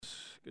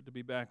Good to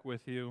be back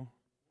with you.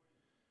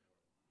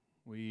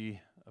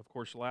 Of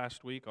course,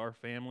 last week, our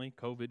family,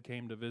 COVID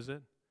came to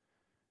visit,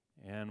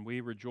 and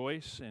we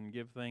rejoice and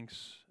give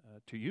thanks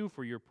to you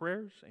for your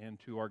prayers and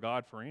to our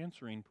God for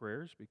answering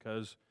prayers,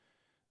 because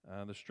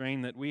the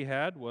strain that we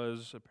had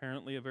was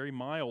apparently a very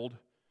mild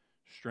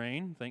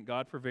strain. Thank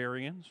God for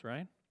variants,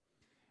 right?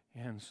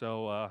 And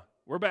so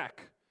we're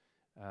back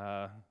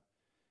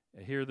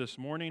here this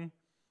morning.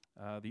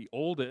 The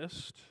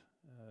oldest,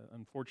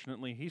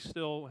 unfortunately, he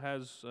still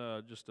has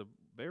just a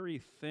very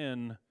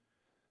thin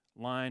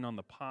line on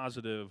the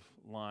positive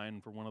line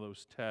for one of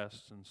those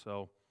tests. And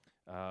so,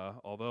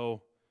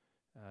 although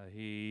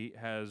he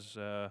has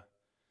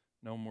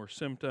no more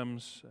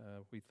symptoms,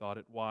 we thought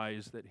it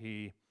wise that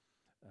he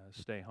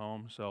stay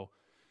home. So,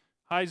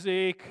 hi,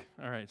 Zeke.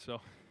 All right,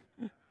 so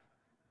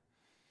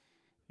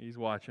he's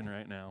watching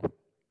right now.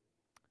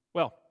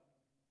 Well,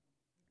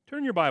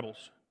 turn your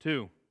Bibles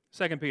to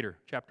 2 Peter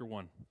chapter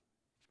 1.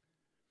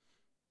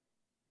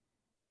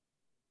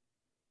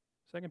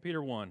 2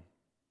 Peter 1.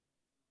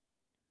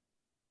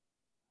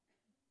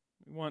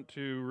 We want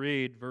to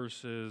read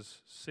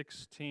verses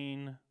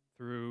 16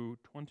 through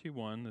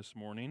 21 this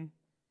morning.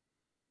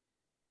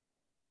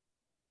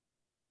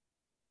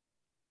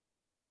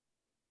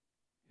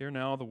 Hear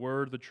now the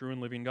word of the true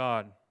and living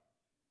God.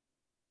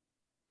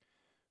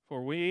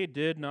 For we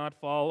did not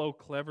follow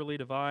cleverly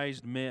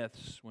devised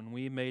myths when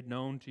we made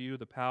known to you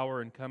the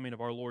power and coming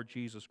of our Lord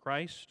Jesus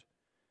Christ,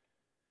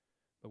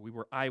 but we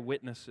were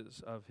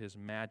eyewitnesses of His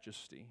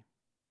majesty.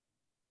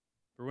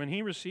 For when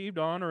He received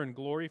honor and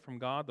glory from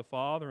God the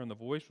Father, and the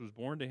voice was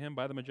borne to Him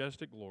by the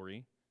majestic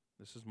glory,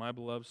 "This is my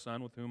beloved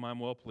Son, with whom I am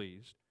well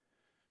pleased,"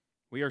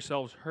 we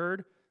ourselves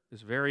heard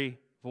this very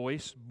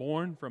voice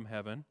borne from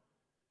heaven,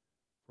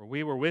 for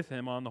we were with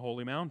Him on the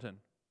holy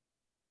mountain.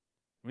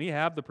 We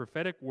have the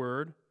prophetic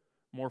word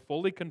more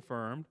fully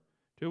confirmed,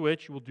 to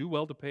which you will do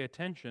well to pay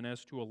attention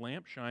as to a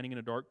lamp shining in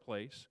a dark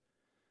place,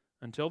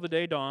 until the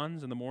day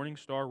dawns and the morning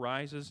star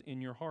rises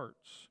in your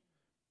hearts,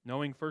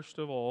 knowing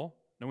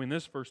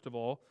this first of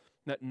all,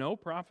 that no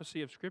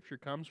prophecy of Scripture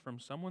comes from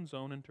someone's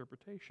own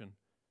interpretation.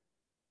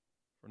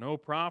 For no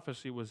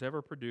prophecy was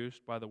ever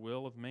produced by the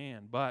will of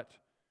man, but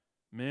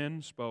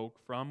men spoke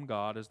from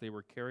God as they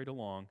were carried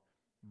along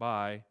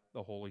by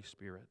the Holy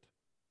Spirit.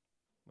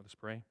 Let us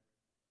pray.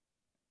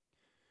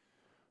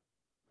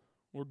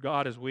 Lord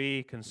God, as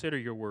we consider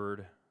your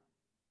word,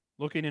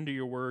 looking into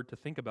your word to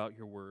think about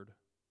your word,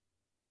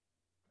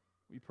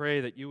 we pray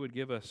that you would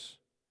give us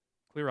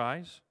clear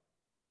eyes,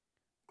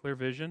 clear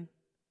vision,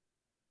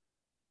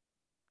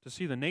 to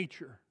see the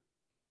nature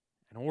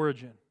and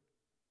origin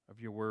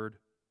of your word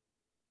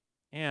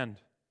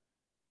and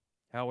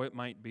how it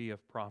might be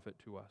of profit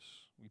to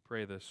us. We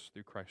pray this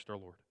through Christ our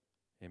Lord.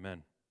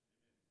 Amen.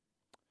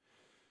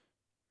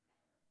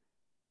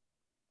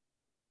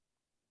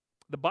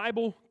 The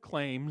Bible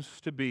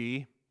claims to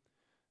be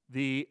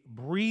the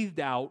breathed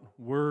out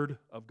Word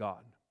of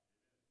God.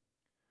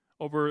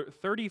 Over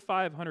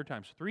 3,500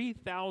 times,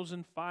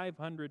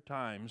 3,500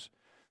 times,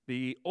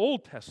 the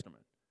Old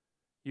Testament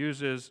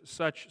uses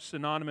such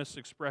synonymous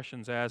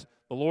expressions as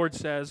 "the Lord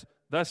says,"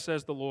 "thus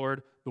says the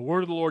Lord," "the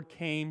word of the Lord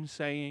came,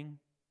 saying."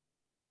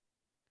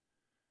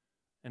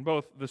 And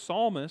both the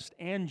psalmist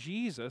and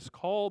Jesus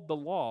called the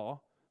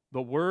law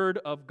the Word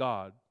of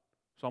God.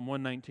 Psalm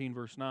 119,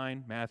 verse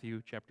 9,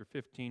 Matthew chapter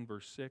 15,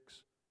 verse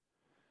 6.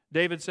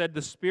 David said,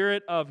 "The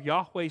Spirit of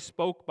Yahweh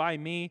spoke by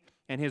me,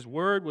 and His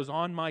word was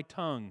on my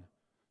tongue."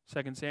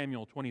 2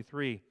 Samuel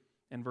 23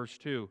 and verse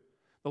 2.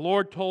 The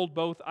Lord told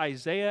both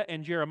Isaiah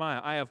and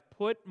Jeremiah, "I have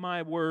put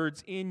my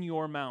words in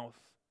your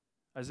mouth."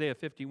 Isaiah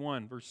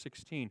 51, verse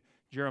 16.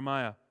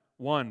 Jeremiah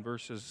 1,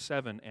 verses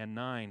 7 and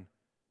 9.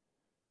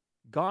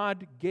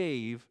 God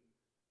gave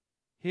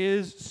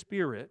His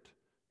Spirit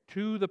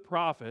to the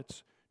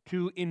prophets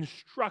to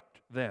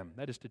instruct them,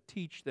 that is, to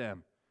teach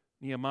them.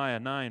 Nehemiah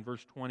 9,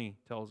 verse 20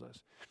 tells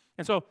us.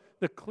 And so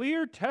the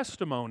clear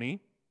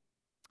testimony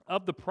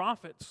of the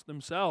prophets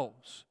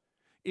themselves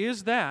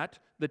is that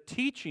the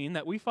teaching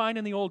that we find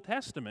in the Old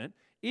Testament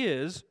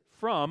is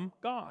from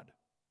God.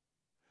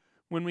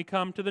 When we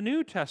come to the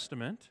New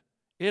Testament,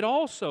 it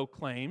also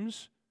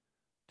claims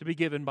to be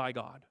given by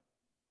God.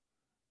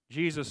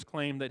 Jesus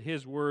claimed that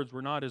His words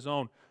were not His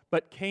own,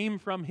 but came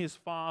from His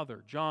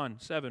Father. John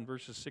 7,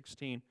 verses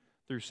 16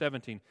 through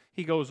 17.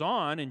 He goes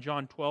on in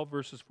John 12,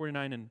 verses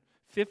 49 and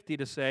 50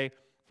 to say,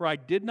 "For I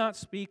did not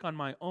speak on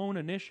my own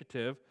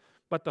initiative,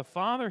 but the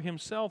Father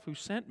Himself who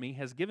sent me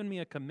has given me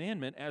a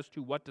commandment as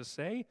to what to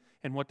say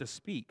and what to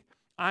speak.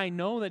 I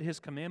know that His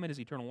commandment is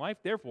eternal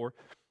life. Therefore,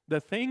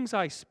 the things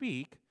I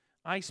speak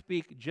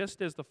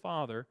just as the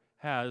Father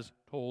has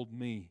told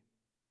me."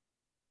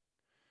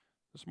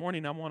 This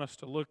morning I want us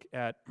to look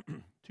at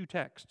two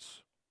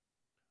texts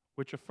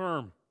which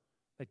affirm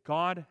that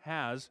God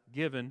has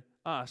given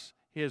us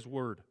His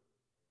Word.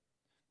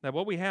 That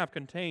what we have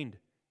contained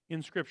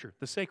in Scripture,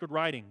 the sacred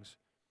writings,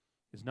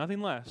 is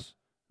nothing less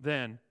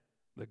than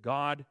the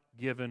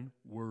God-given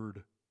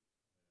Word.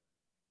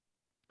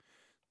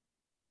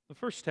 The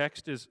first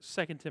text is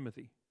 2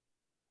 Timothy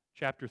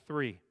chapter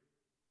 3,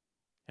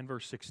 and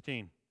verse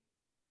 16.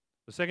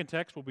 The second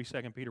text will be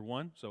 2 Peter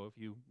 1, so if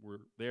you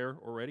were there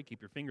already,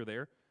 keep your finger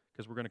there,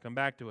 because we're going to come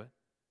back to it.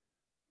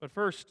 But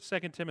first,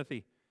 2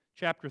 Timothy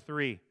chapter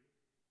 3,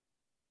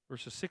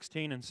 verses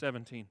 16 and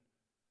 17.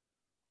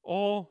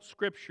 All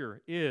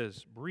Scripture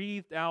is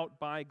breathed out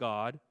by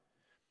God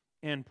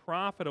and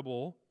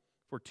profitable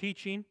for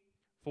teaching,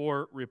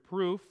 for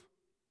reproof,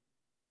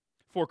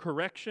 for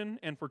correction,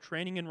 and for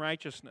training in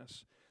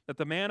righteousness, that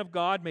the man of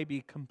God may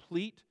be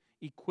complete,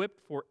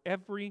 equipped for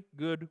every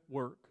good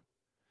work.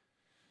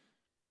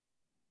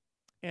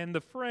 And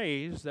the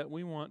phrase that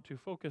we want to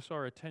focus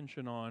our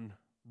attention on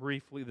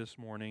briefly this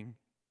morning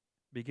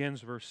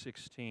begins verse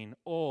 16.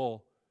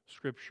 All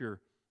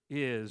Scripture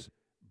is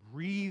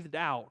breathed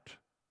out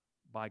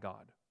by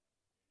God.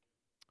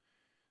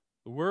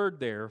 The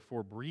word there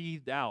for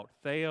breathed out,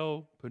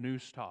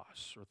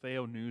 theopneustos, or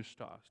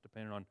theopneustos,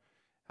 depending on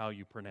how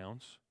you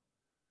pronounce.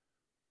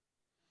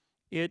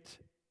 It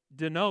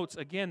denotes,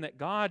 again, that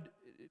God,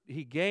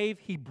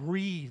 He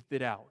breathed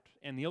it out.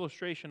 And the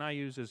illustration I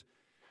use is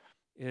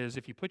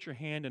if you put your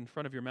hand in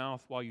front of your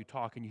mouth while you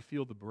talk and you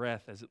feel the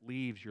breath as it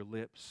leaves your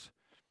lips.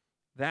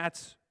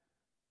 That's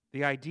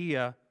the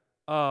idea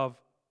of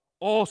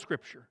all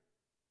Scripture.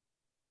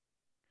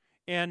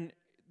 And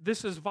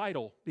this is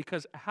vital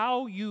because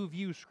how you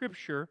view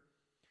Scripture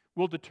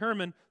will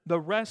determine the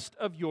rest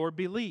of your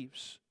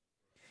beliefs.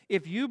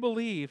 If you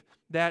believe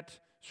that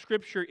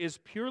Scripture is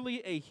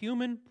purely a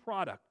human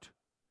product,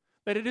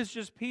 that it is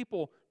just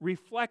people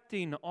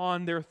reflecting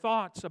on their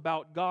thoughts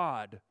about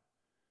God,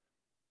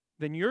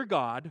 then your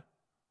God,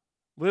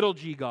 little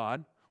g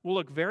God, will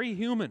look very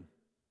human.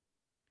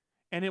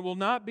 And it will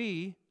not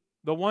be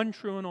the one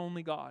true and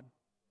only God.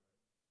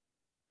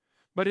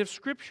 But if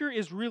Scripture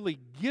is really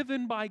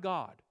given by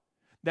God,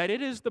 that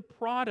it is the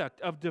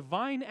product of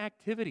divine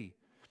activity,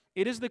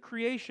 it is the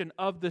creation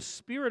of the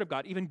Spirit of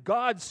God, even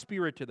God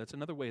spirited. That's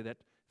another way that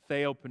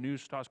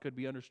theopneustos could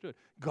be understood.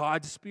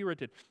 God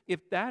spirited.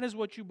 If that is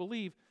what you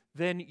believe,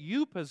 then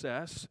you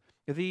possess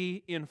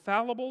the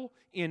infallible,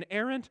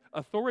 inerrant,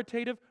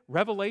 authoritative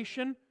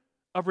revelation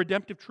of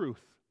redemptive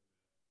truth.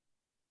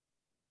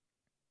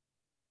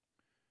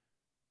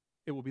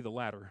 It will be the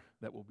latter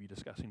that we'll be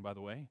discussing, by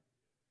the way.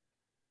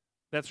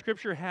 That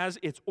Scripture has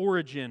its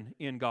origin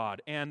in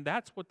God, and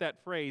that's what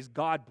that phrase,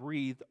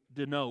 God-breathed,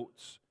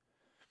 denotes.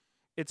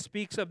 It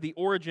speaks of the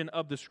origin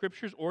of the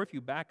Scriptures, or if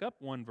you back up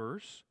one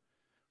verse,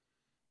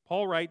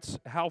 Paul writes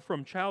how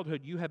from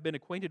childhood you have been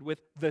acquainted with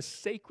the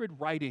sacred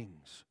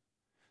writings.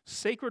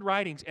 Sacred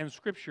writings and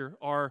Scripture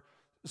are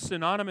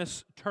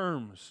synonymous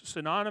terms,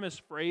 synonymous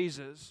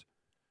phrases.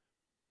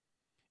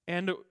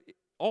 And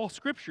all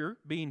Scripture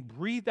being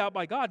breathed out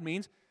by God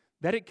means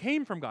that it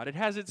came from God. It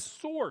has its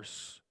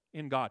source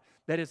in God.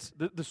 That it's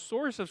the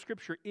source of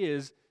Scripture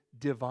is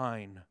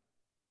divine.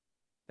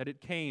 That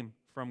it came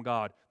from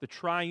God, the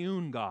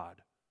triune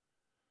God.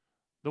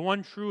 The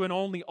one true and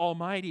only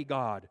almighty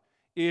God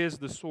is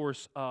the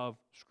source of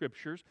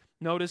Scriptures.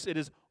 Notice it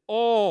is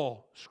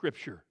all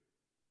Scripture.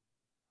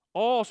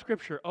 All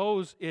Scripture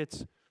owes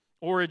its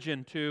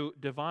origin to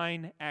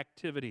divine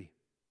activity.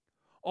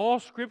 All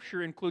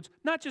Scripture includes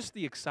not just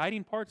the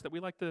exciting parts that we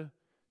like to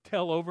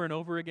tell over and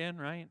over again,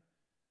 right?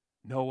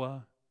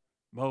 Noah,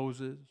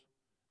 Moses,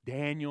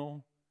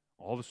 Daniel,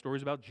 all the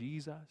stories about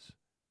Jesus.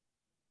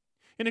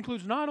 It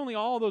includes not only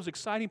all those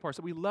exciting parts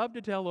that we love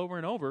to tell over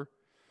and over,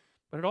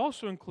 but it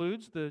also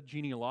includes the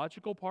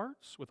genealogical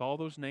parts with all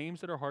those names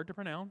that are hard to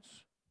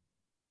pronounce.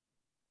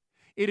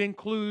 It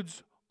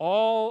includes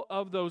all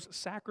of those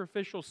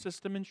sacrificial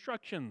system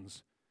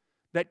instructions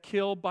that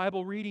kill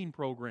Bible reading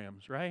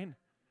programs, right?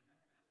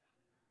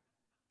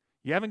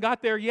 You haven't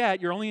got there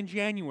yet. You're only in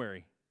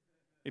January.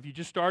 If you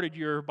just started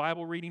your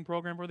Bible reading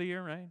program for the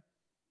year, right?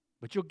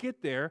 But you'll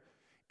get there,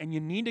 and you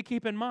need to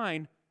keep in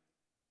mind,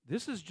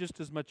 this is just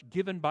as much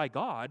given by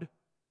God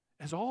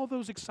as all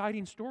those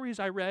exciting stories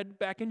I read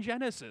back in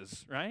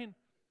Genesis, right?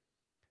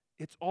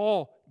 It's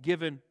all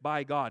given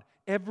by God.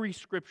 Every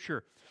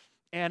Scripture.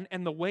 And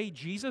the way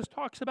Jesus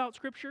talks about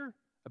Scripture,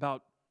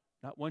 about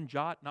not one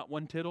jot, not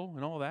one tittle,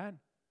 and all that,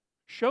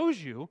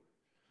 shows you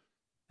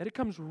that it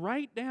comes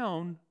right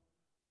down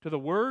to the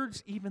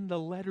words, even the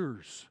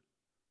letters.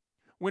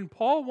 When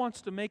Paul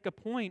wants to make a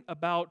point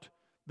about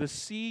the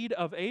seed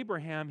of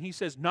Abraham, he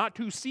says, not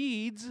two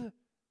seeds,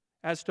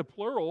 as to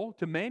plural,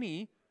 to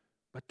many,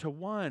 but to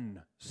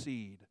one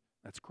seed.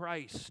 That's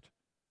Christ.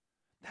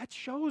 That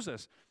shows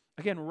us,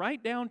 again,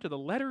 right down to the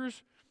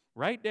letters,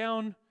 right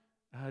down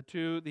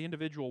to the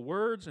individual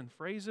words and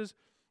phrases.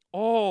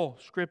 All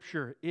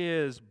Scripture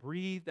is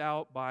breathed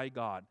out by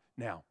God.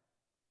 Now,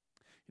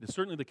 it is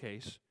certainly the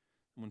case,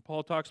 when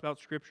Paul talks about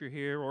Scripture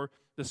here or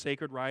the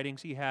sacred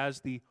writings, he has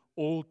the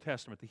Old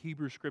Testament, the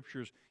Hebrew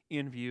Scriptures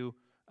in view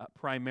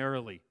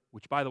primarily,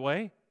 which, by the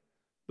way,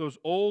 those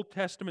Old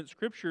Testament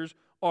Scriptures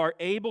are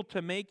able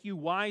to make you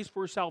wise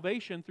for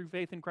salvation through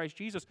faith in Christ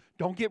Jesus.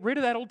 Don't get rid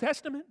of that Old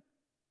Testament.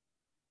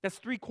 That's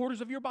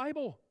 3/4 of your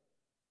Bible.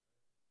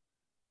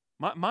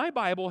 My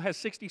Bible has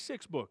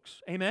 66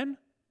 books. Amen?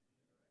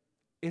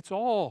 It's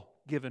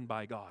all given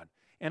by God.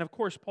 And of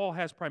course, Paul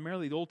has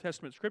primarily the Old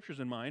Testament scriptures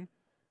in mind,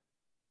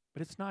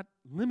 but it's not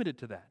limited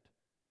to that.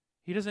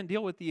 He doesn't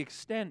deal with the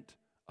extent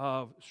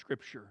of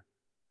Scripture.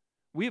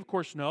 We, of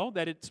course, know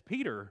that it's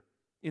Peter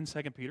in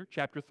 2 Peter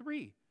chapter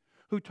 3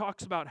 who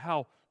talks about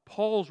how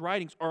Paul's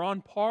writings are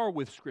on par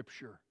with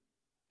Scripture.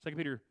 2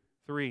 Peter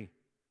 3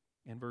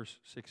 and verse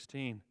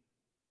 16.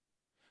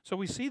 So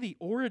we see the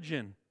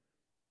origin,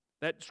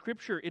 that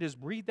Scripture, it is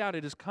breathed out,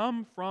 it has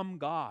come from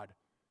God.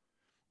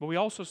 But we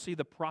also see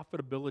the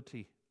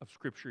profitability of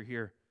Scripture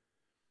here.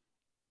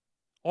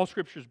 All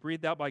Scripture is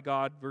breathed out by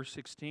God, verse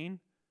 16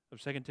 of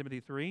 2 Timothy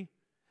 3,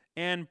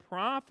 and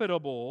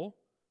profitable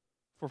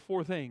for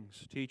 4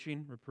 things: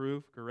 teaching,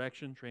 reproof,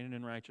 correction, training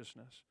in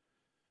righteousness.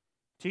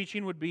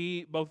 Teaching would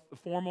be both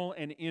formal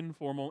and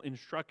informal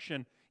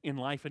instruction in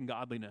life and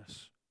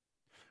godliness.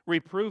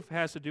 Reproof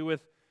has to do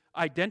with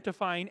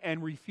identifying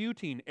and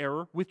refuting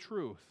error with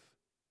truth.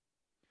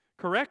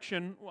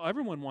 Correction, well,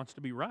 everyone wants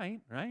to be right?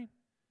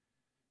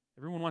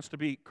 Everyone wants to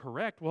be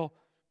correct. Well,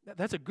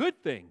 that's a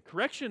good thing.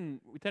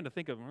 Correction, we tend to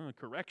think of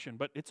correction,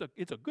 but it's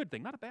a good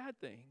thing, not a bad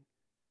thing.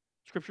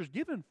 Scripture is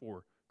given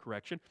for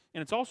correction,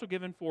 and it's also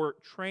given for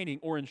training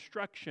or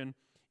instruction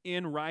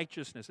in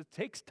righteousness. It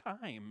takes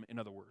time, in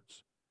other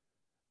words.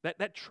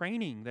 That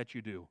training that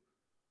you do.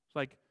 It's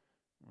like,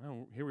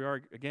 well, here we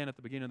are again at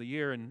the beginning of the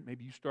year, and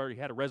maybe you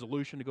had a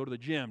resolution to go to the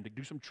gym, to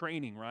do some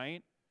training,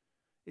 right?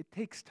 It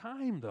takes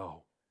time,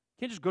 though.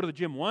 You can't just go to the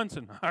gym once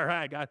and, all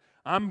right, God,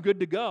 I'm good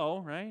to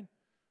go, right?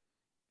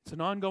 It's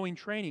an ongoing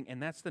training,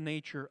 and that's the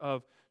nature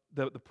of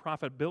the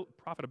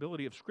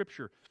profitability of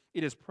Scripture.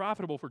 It is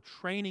profitable for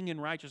training in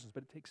righteousness,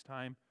 but it takes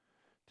time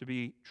to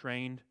be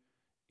trained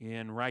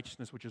in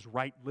righteousness, which is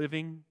right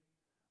living,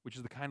 which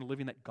is the kind of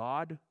living that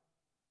God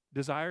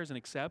desires and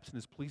accepts and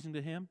is pleasing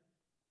to Him.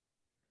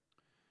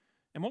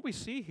 And what we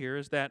see here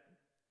is that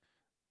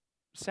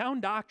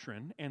sound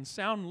doctrine and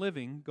sound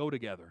living go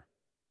together.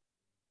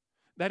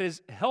 That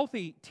is,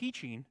 healthy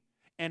teaching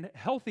and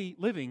healthy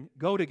living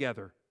go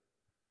together.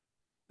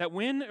 That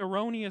when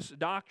erroneous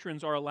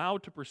doctrines are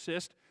allowed to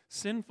persist,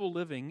 sinful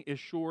living is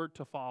sure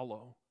to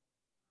follow.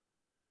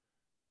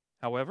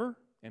 However,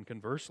 and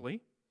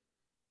conversely,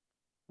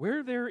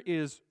 where there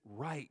is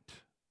right,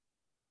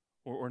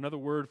 or another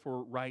word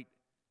for right,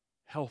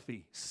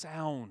 healthy,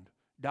 sound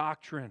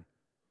doctrine,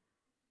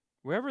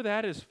 wherever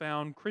that is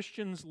found,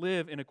 Christians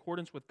live in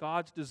accordance with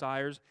God's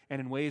desires and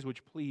in ways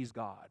which please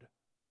God.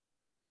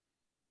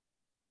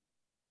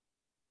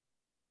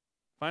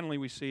 Finally,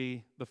 we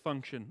see the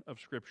function of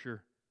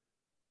Scripture.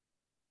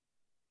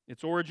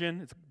 Its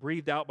origin, it's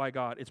breathed out by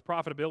God. Its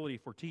profitability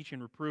for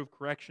teaching, reproof,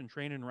 correction,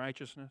 training in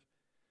righteousness.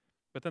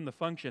 But then the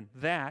function,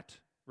 that,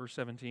 verse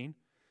 17,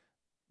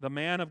 the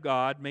man of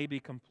God may be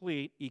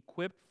complete,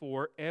 equipped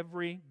for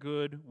every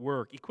good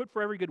work. Equipped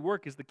for every good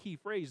work is the key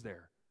phrase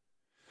there.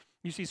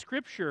 You see,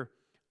 Scripture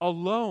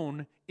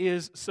alone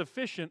is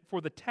sufficient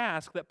for the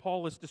task that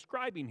Paul is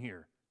describing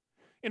here.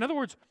 In other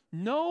words,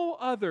 no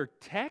other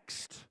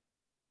text,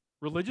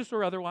 religious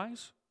or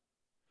otherwise,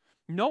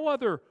 no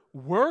other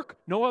work,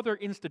 no other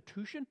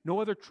institution, no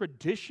other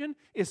tradition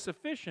is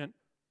sufficient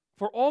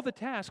for all the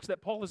tasks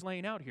that Paul is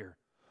laying out here.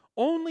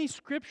 Only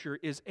Scripture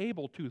is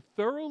able to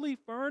thoroughly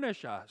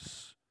furnish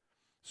us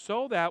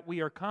so that we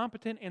are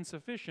competent and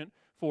sufficient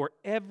for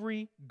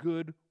every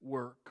good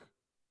work.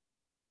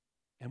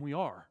 And we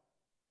are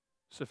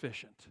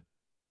sufficient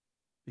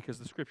because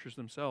the Scriptures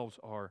themselves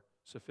are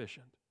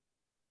sufficient.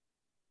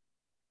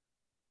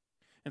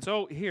 And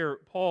so here,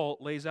 Paul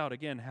lays out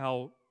again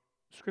how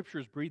Scripture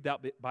is breathed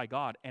out by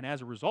God, and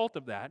as a result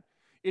of that,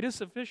 it is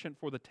sufficient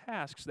for the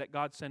tasks that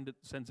God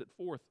sends it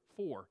forth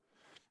for.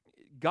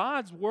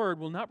 God's Word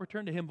will not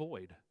return to Him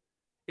void.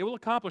 It will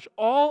accomplish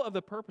all of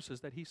the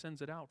purposes that He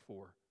sends it out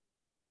for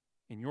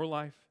in your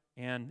life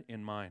and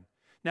in mine.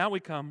 Now we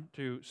come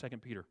to 2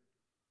 Peter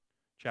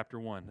chapter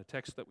 1, the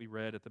text that we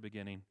read at the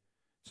beginning.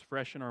 It's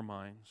fresh in our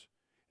minds,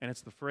 and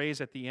it's the phrase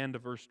at the end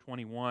of verse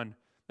 21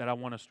 that I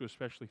want us to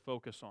especially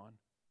focus on.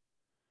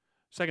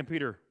 2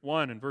 Peter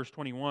 1 and verse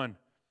 21,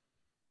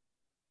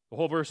 the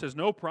whole verse says,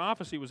 "No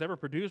prophecy was ever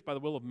produced by the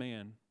will of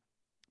man."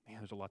 Man,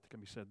 there's a lot that can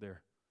be said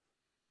there.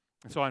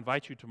 And so I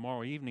invite you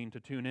tomorrow evening to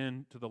tune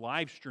in to the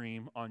live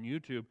stream on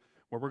YouTube,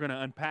 where we're going to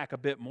unpack a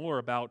bit more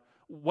about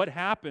what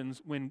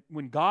happens when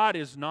God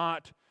is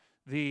not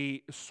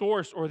the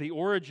source or the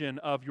origin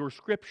of your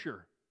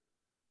Scripture.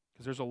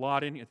 Because there's a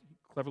lot in it,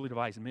 cleverly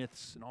devised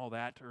myths and all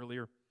that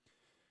earlier.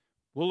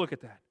 We'll look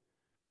at that.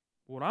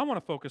 What I want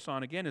to focus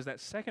on again is that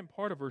second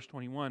part of verse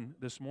 21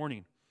 this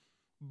morning.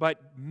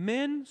 But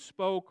men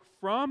spoke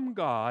from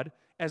God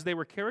as they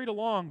were carried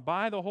along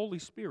by the Holy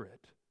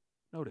Spirit.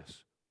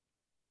 Notice,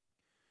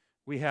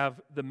 we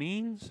have the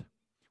means,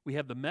 we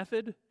have the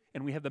method,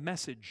 and we have the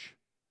message,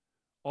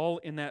 all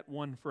in that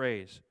one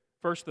phrase.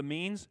 First, the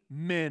means,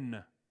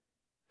 men.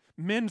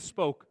 Men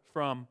spoke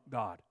from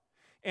God.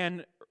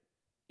 And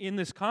in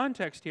this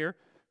context here,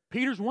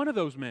 Peter's one of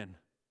those men.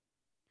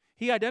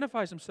 He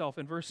identifies himself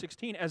in verse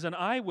 16 as an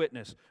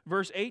eyewitness,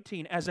 verse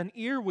 18 as an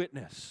ear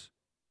witness.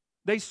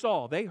 They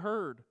saw, they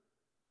heard.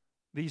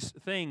 these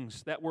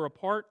things that were a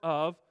part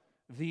of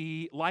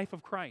the life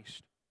of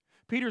Christ.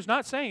 Peter's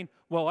not saying,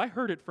 well, I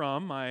heard it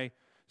from my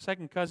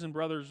second cousin,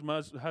 brother's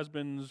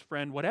husband's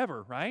friend,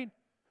 whatever, right?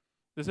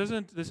 This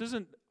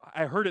isn't,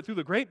 I heard it through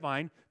the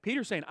grapevine.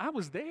 Peter's saying, I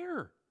was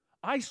there.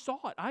 I saw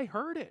it. I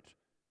heard it.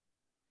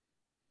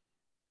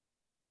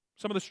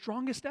 Some of the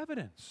strongest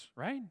evidence,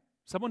 right?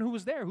 Someone who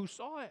was there, who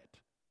saw it.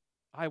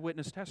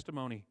 Eyewitness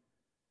testimony.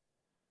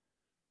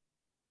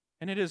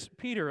 And it is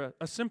Peter,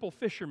 a simple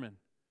fisherman,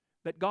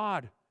 that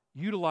God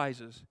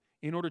utilizes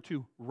in order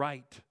to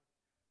write.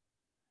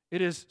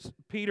 It is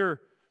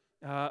Peter,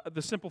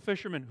 the simple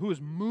fisherman, who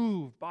is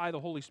moved by the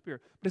Holy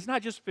Spirit. But it's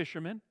not just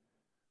fishermen.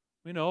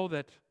 We know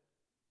that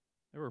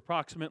there were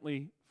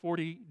approximately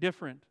 40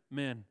 different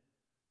men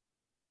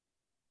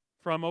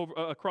from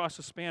across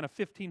a span of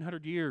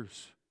 1,500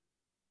 years.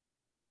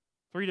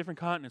 3 different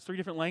continents, 3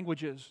 different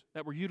languages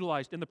that were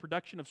utilized in the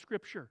production of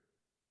Scripture.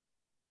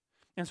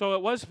 And so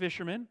it was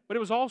fishermen, but it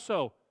was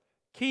also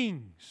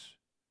kings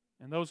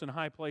and those in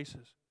high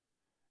places.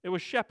 It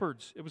was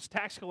shepherds, it was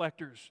tax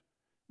collectors,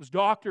 it was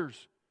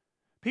doctors,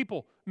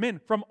 people, men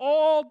from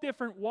all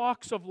different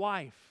walks of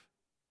life.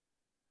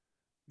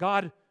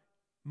 God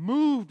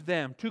moved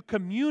them to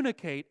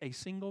communicate a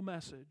single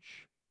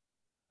message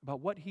about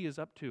what He is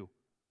up to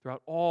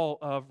throughout all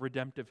of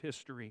redemptive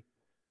history.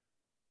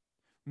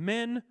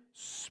 Men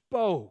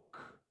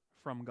spoke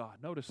from God.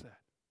 Notice that.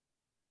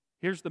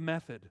 Here's the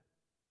method.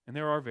 And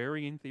there are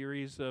varying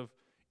theories of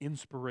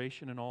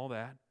inspiration and all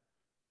that.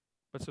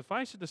 But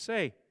suffice it to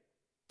say,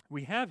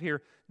 we have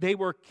here, they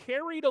were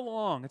carried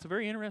along. It's a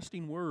very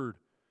interesting word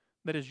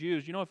that is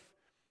used. You know,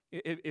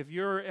 if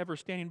you're ever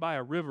standing by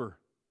a river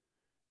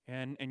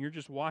and you're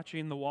just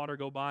watching the water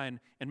go by and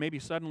maybe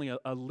suddenly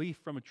a leaf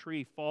from a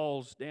tree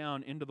falls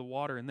down into the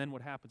water, and then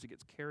what happens? It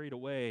gets carried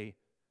away,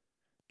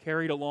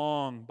 carried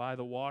along by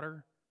the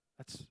water.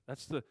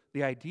 That's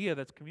the idea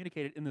that's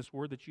communicated in this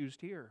word that's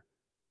used here.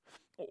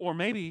 Or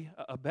maybe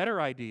a better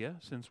idea,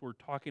 since we're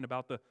talking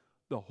about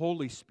the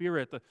Holy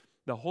Spirit,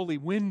 the holy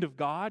wind of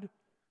God,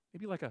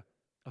 maybe like a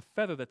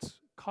feather that's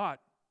caught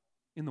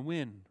in the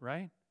wind,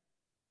 right?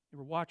 You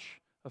ever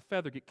watch a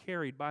feather get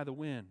carried by the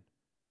wind?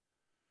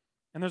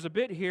 And there's a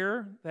bit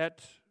here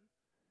that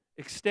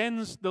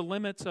extends the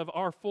limits of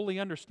our fully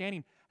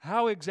understanding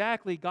how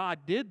exactly God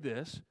did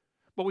this,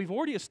 but we've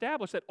already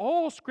established that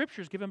all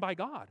Scripture is given by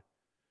God.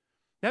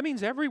 That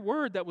means every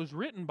word that was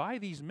written by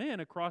these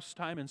men across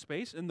time and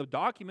space, in the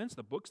documents,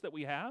 the books that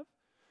we have,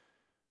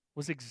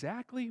 was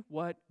exactly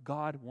what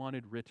God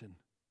wanted written.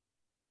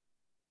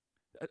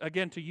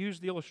 Again, to use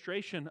the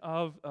illustration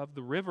of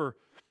the river,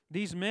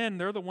 these men,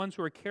 they're the ones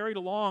who are carried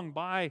along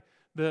by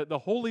the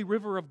holy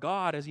river of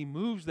God as He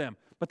moves them,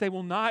 but they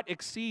will not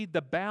exceed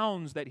the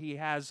bounds that He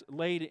has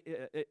laid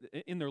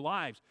in their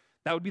lives.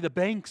 That would be the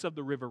banks of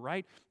the river,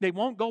 right? They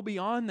won't go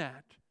beyond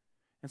that.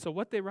 And so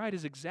what they write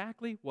is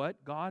exactly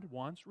what God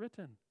wants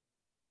written.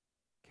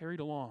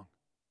 Carried along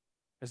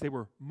as they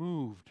were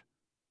moved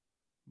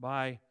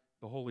by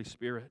the Holy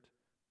Spirit.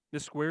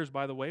 This squares,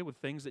 by the way, with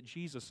things that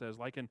Jesus says,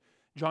 like in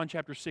John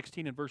chapter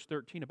 16 and verse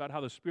 13, about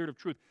how the Spirit of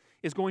truth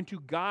is going to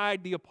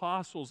guide the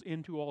apostles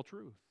into all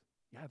truth.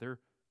 Yeah, they're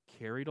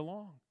carried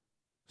along,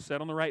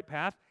 set on the right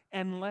path,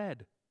 and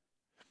led.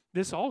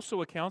 This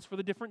also accounts for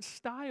the different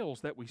styles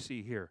that we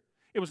see here.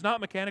 It was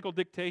not mechanical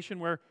dictation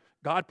where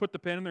God put the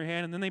pen in their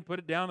hand and then they put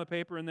it down on the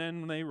paper and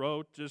then they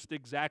wrote just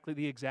exactly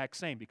the exact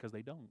same, because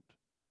they don't.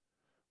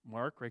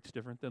 Mark writes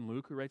different than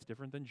Luke, who writes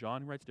different than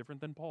John, who writes different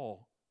than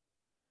Paul.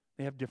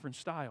 They have different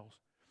styles.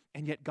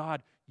 And yet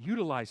God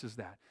utilizes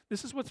that.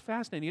 This is what's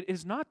fascinating. It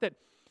is not that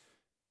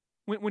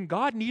when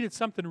God needed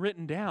something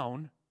written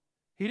down,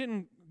 He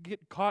didn't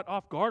get caught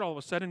off guard all of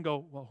a sudden and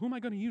go, well, who am I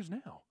going to use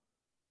now?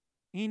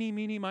 Eeny,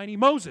 meeny, miny,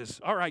 Moses.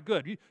 All right,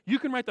 good. You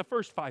can write the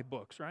first 5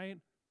 books, right?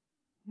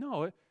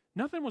 No,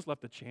 nothing was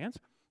left to chance.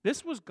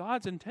 This was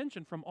God's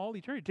intention from all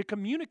eternity, to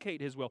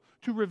communicate His will,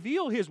 to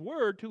reveal His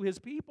word to His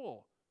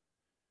people.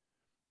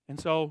 And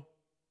so,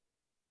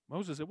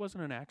 Moses, it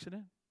wasn't an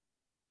accident.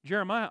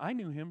 Jeremiah, I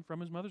knew him from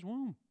his mother's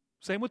womb.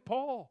 Same with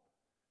Paul.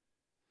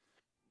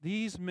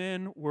 These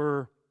men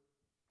were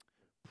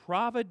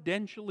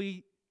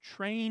providentially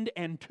trained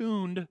and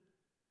tuned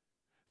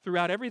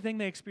throughout everything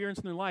they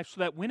experienced in their life,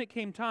 so that when it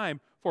came time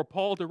for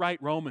Paul to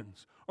write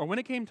Romans, or when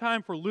it came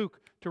time for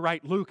Luke to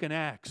write Luke and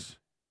Acts,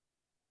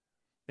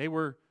 they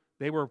were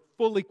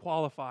fully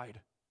qualified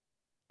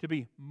to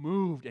be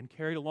moved and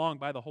carried along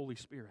by the Holy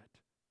Spirit.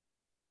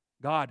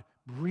 God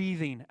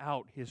breathing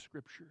out His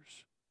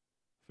Scriptures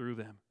through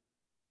them.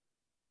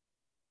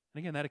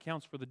 And again, that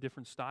accounts for the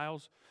different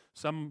styles.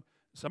 Some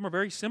are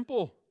very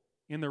simple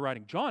in their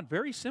writing. John,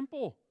 very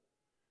simple.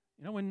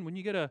 You know, when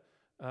you get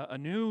a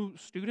new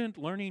student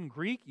learning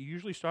Greek, you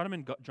usually start them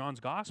in John's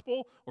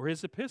Gospel or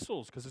his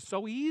epistles, because it's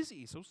so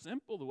easy, so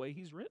simple the way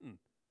he's written.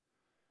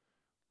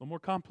 A little more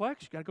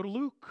complex, you got to go to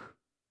Luke.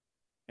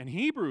 And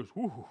Hebrews,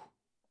 whoo,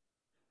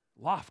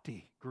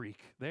 lofty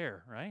Greek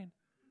there, right?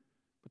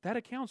 But that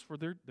accounts for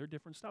their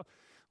different styles.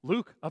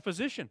 Luke, a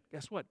physician,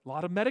 guess what? A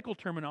lot of medical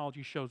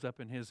terminology shows up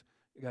in his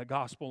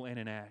Gospel and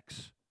in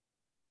Acts.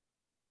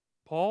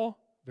 Paul,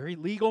 very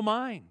legal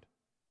mind.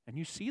 And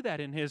you see that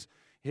in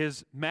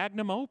his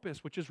magnum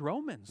opus, which is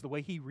Romans, the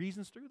way he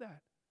reasons through that.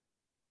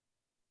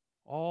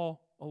 All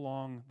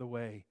along the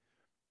way,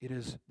 it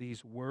is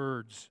these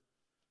words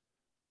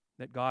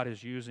that God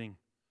is using.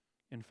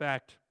 In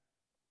fact,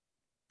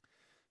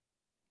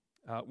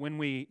 when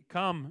we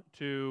come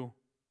to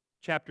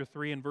chapter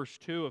 3 and verse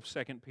 2 of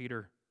 2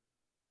 Peter,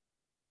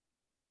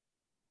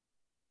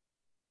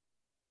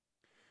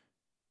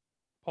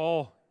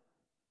 Paul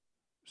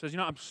says,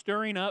 I'm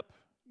stirring up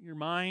your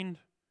mind,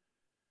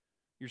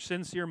 your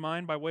sincere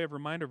mind by way of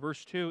reminder,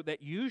 verse 2,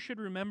 that you should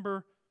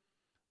remember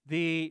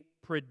the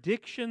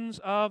predictions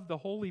of the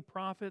holy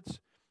prophets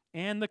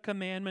and the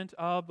commandment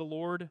of the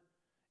Lord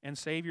and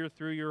Savior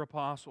through your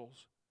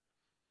apostles.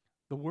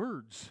 The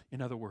words,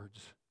 in other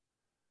words,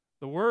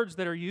 the words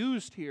that are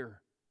used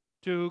here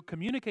to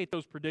communicate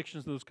those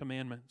predictions, those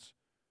commandments.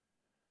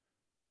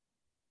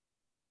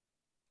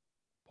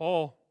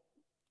 Paul,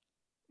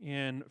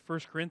 in 1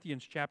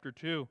 Corinthians chapter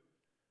 2,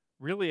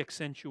 really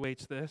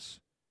accentuates this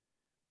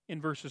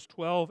in verses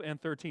 12 and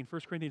 13.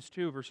 1 Corinthians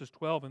 2, verses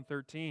 12 and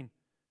 13.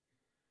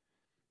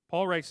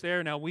 Paul writes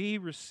there, now we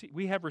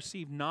have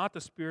received not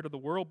the spirit of the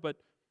world, but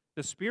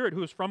the Spirit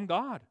who is from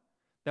God,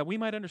 that we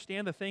might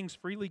understand the things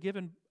freely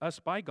given us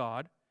by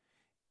God,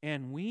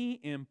 and we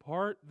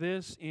impart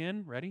this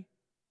in, ready?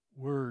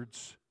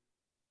 Words.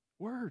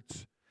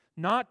 Words.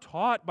 Not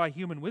taught by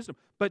human wisdom,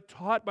 but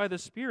taught by the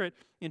Spirit,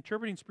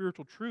 interpreting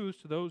spiritual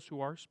truths to those who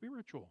are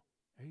spiritual.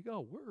 There you go,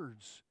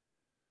 words.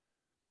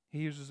 He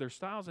uses their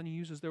styles and he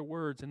uses their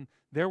words, and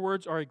their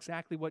words are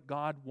exactly what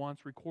God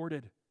wants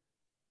recorded.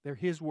 They're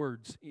His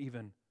words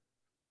even.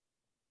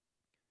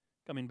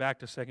 Coming back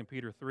to 2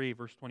 Peter 3,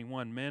 verse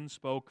 21, men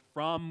spoke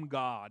from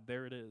God.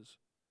 There it is.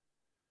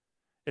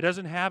 It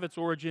doesn't have its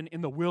origin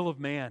in the will of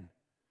man.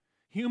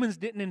 Humans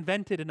didn't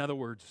invent it, in other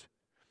words.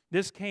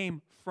 This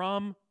came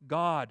from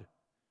God.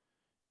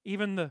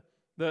 Even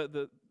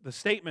the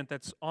statement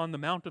that's on the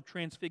Mount of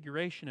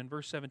Transfiguration in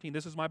verse 17,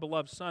 this is my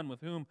beloved Son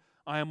with whom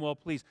I am well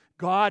pleased.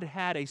 God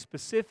had a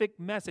specific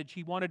message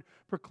He wanted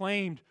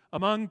proclaimed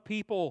among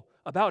people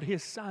about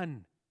His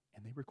Son,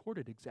 and they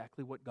recorded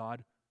exactly what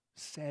God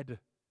said.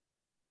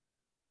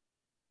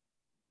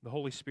 The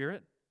Holy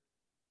Spirit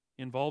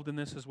involved in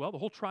this as well. The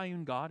whole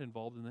triune God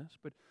involved in this.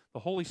 But the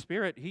Holy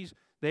Spirit,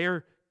 they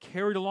are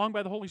carried along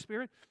by the Holy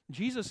Spirit.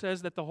 Jesus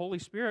says that the Holy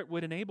Spirit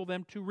would enable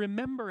them to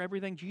remember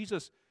everything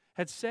Jesus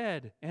had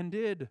said and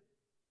did.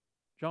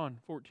 John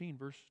 14,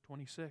 verse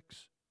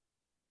 26.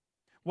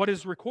 What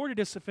is recorded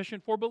is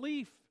sufficient for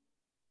belief.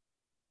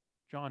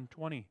 John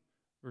 20,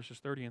 verses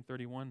 30 and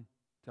 31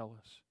 tell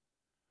us.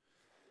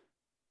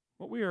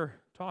 What we are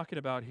talking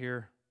about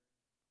here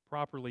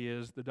properly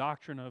is the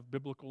doctrine of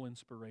biblical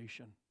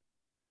inspiration.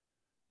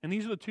 And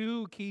these are the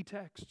two key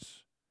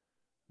texts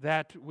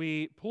that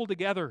we pull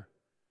together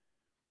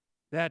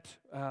that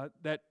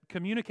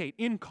communicate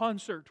in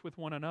concert with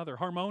one another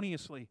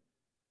harmoniously.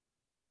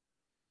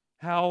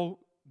 How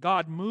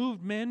God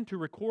moved men to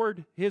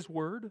record His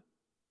Word,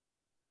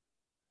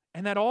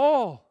 and that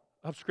all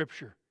of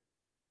Scripture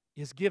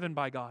is given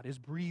by God, is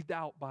breathed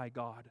out by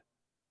God.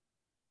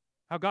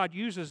 How God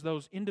uses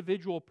those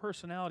individual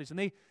personalities,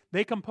 and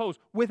they compose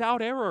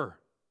without error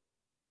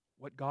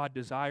what God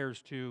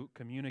desires to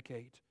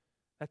communicate.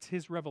 That's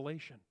His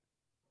revelation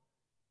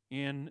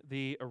in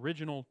the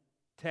original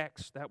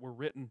texts that were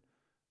written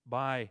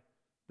by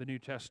the New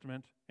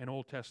Testament and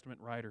Old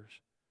Testament writers.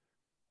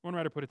 One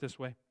writer put it this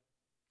way: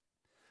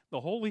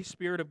 the Holy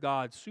Spirit of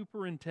God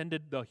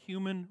superintended the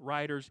human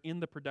writers in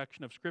the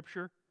production of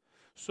Scripture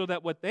so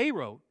that what they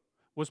wrote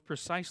was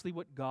precisely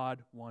what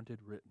God wanted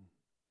written.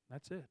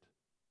 That's it.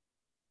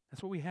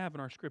 That's what we have in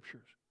our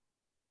Scriptures.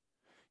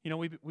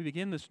 We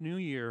begin this new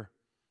year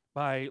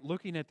by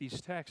looking at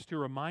these texts to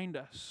remind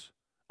us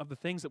of the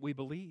things that we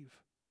believe,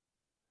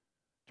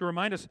 to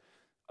remind us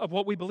of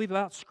what we believe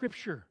about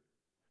Scripture.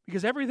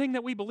 Because everything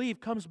that we believe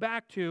comes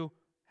back to,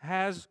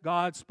 has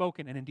God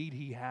spoken? And indeed,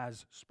 He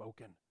has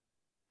spoken.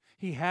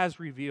 He has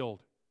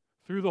revealed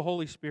through the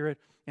Holy Spirit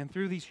and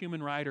through these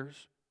human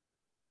writers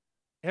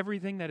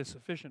everything that is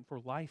sufficient for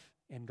life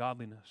and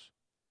godliness.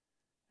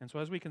 And so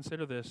as we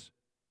consider this,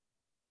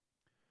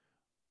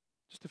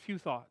 just a few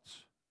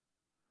thoughts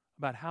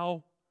about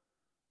how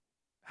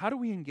do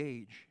we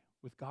engage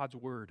with God's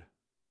Word.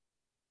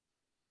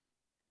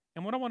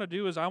 And what I want to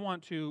do is I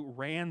want to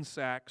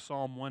ransack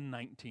Psalm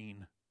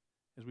 119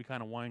 as we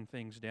kind of wind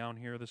things down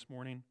here this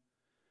morning.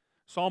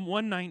 Psalm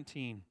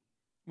 119,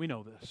 we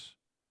know this.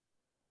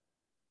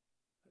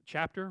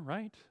 Chapter,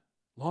 right?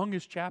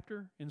 Longest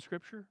chapter in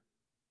Scripture.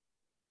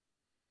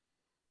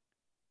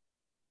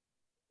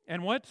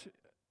 And what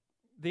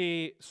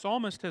the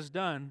psalmist has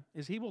done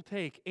is he will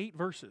take 8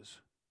 verses,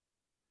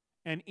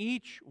 and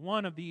each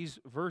one of these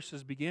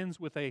verses begins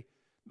with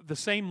the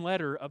same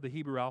letter of the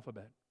Hebrew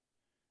alphabet.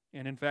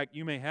 And in fact,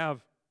 you may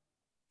have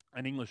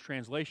an English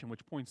translation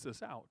which points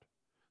this out.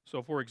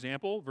 So for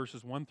example,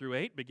 verses 1 through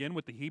 8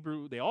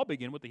 they all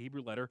begin with the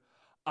Hebrew letter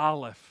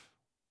Aleph.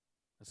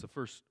 That's the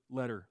first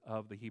letter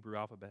of the Hebrew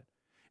alphabet.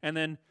 And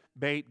then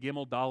Beit,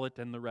 Gimel, Dalet,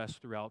 and the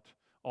rest throughout,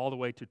 all the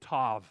way to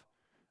Tav,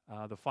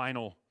 the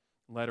final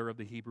letter of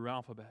the Hebrew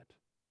alphabet.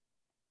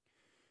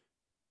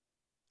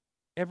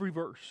 Every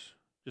verse,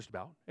 just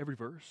about every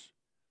verse,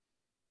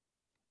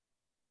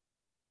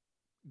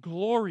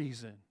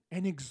 glories in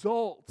and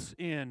exalts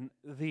in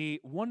the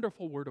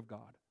wonderful Word of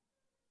God.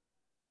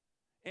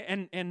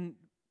 And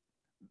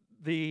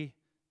the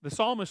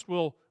psalmist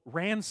will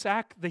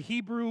ransack the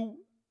Hebrew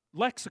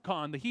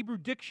lexicon, the Hebrew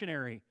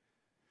dictionary,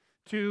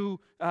 to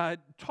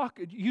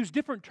use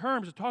different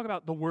terms to talk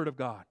about the Word of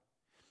God.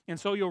 And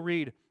so you'll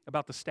read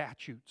about the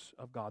statutes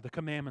of God, the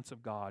commandments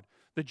of God,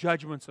 the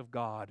judgments of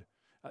God,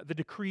 the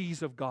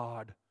decrees of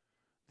God,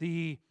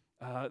 the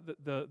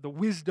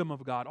wisdom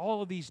of God,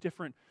 all of these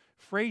different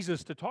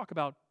phrases to talk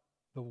about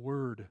the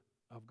Word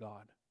of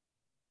God.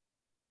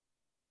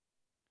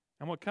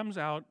 And what comes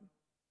out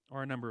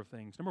are a number of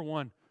things. Number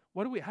one,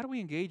 how do we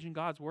engage in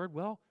God's Word?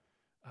 Well,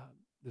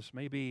 this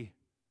may be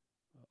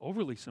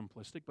overly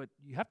simplistic, but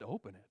you have to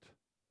open it.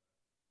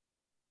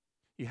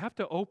 You have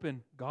to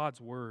open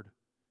God's Word.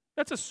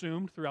 That's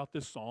assumed throughout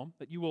this psalm,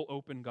 that you will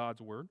open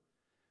God's Word.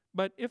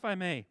 But if I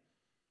may,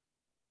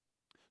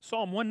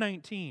 Psalm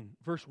 119,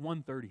 verse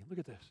 130. Look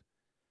at this.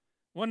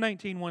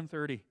 119,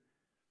 130.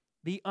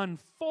 The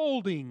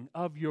unfolding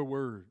of your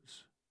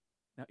words.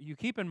 Now, you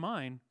keep in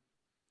mind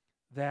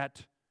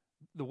that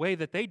the way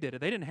that they did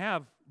it, they didn't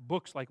have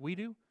books like we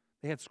do.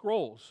 They had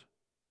scrolls.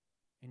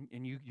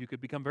 And you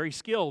could become very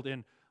skilled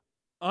in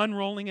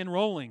unrolling and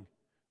rolling,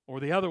 or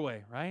the other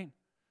way, right?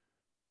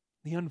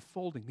 The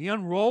unfolding, the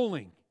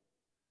unrolling,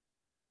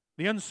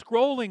 the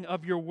unscrolling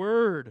of your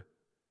word,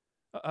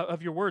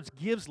 of your words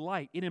gives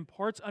light. It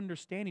imparts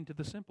understanding to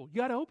the simple.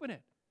 You got to open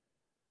it.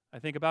 I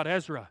think about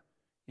Ezra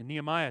in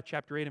Nehemiah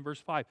chapter 8 and verse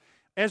 5.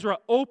 Ezra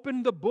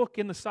opened the book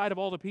in the sight of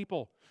all the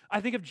people.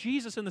 I think of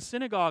Jesus in the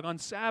synagogue on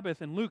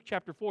Sabbath in Luke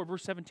chapter 4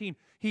 verse 17.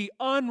 He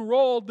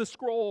unrolled the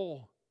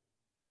scroll.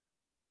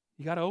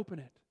 You got to open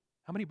it.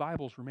 How many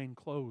Bibles remain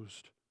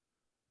closed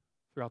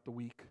throughout the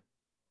week?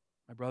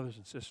 My brothers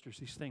and sisters,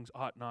 these things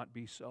ought not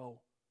be so.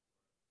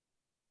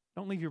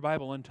 Don't leave your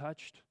Bible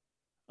untouched,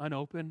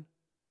 unopened.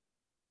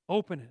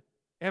 Open it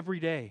every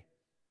day.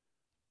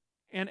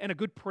 And a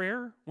good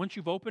prayer, once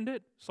you've opened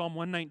it, Psalm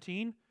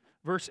 119,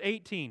 verse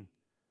 18.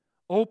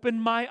 Open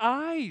my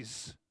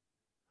eyes.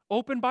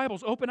 Open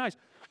Bibles, open eyes.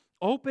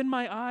 Open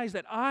my eyes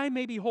that I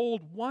may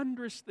behold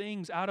wondrous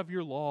things out of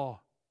your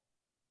law.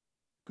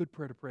 Good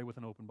prayer to pray with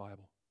an open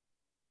Bible.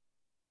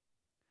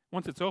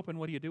 Once it's open,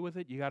 what do you do with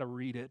it? You got to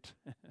read it.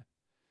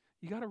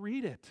 You got to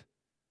read it.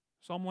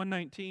 Psalm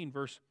 119,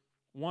 verse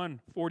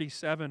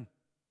 147.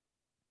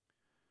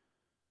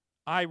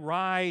 I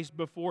rise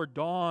before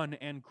dawn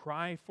and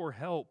cry for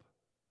help.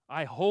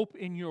 I hope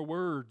in your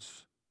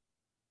words.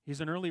 He's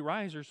an early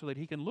riser so that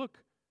he can look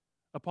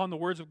upon the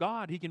words of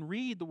God. He can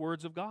read the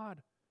words of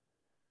God.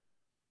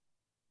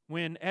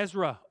 When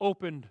Ezra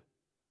opened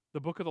the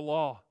book of the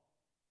law,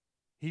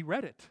 he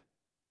read it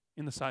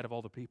in the sight of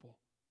all the people.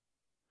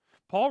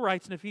 Paul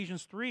writes in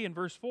Ephesians 3 and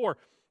verse 4,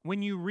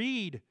 when you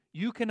read,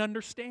 you can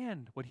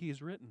understand what he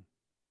has written.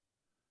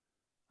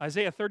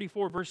 Isaiah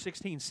 34 verse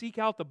 16, seek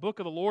out the book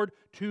of the Lord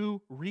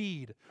to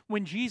read.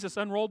 When Jesus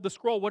unrolled the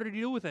scroll, what did he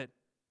do with it?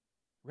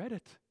 Read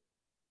it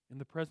in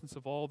the presence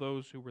of all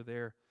those who were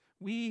there.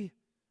 We,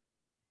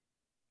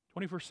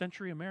 21st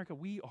century America,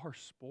 we are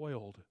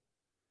spoiled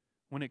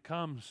when it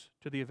comes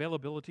to the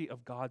availability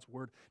of God's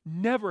Word.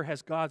 Never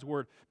has God's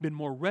Word been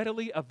more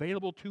readily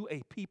available to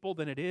a people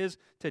than it is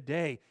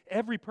today.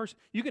 Every person,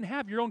 you can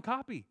have your own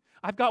copy.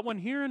 I've got one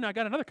here and I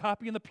got another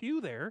copy in the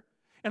pew there.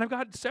 And I've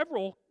got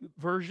several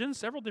versions,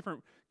 several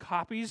different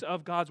copies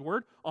of God's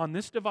Word on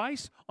this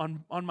device,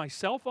 on my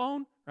cell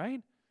phone,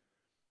 right?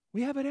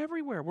 We have it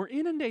everywhere. We're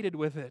inundated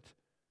with it.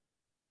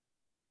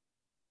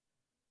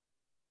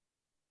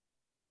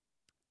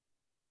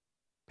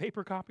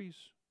 Paper copies,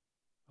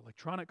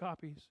 electronic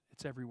copies,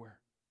 it's everywhere.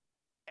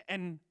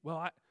 And,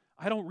 well,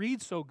 I don't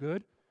read so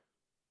good.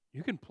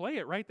 You can play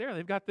it right there.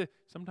 They've got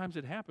sometimes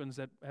it happens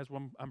that as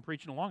I'm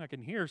preaching along, I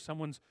can hear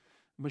someone's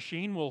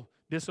machine will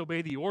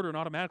disobey the order and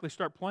automatically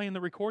start playing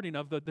the recording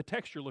of the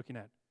text you're looking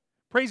at.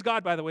 Praise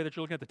God, by the way, that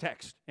you're looking at the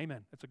text.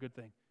 Amen. That's a good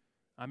thing.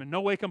 I'm in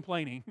no way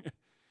complaining.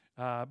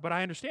 But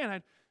I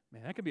understand,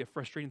 that could be a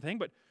frustrating thing,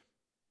 but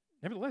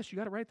nevertheless, you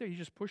got it right there. You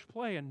just push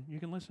play and you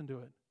can listen to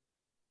it.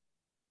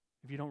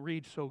 If you don't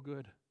read so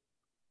good.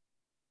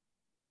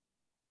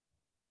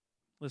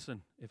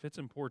 Listen, if it's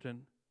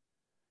important,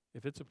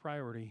 if it's a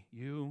priority,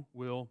 you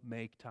will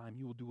make time.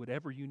 You will do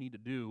whatever you need to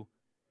do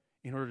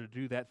in order to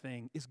do that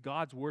thing. Is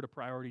God's Word a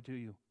priority to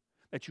you?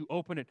 That you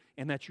open it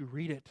and that you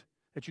read it.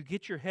 That you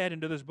get your head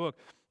into this book.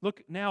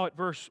 Look now at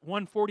verse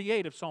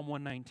 148 of Psalm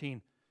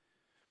 119.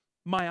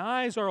 My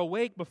eyes are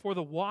awake before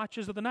the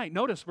watches of the night.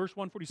 Notice verse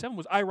 147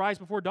 was, I rise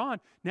before dawn.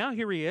 Now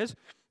here he is.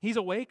 He's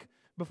awake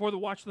before the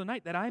watch of the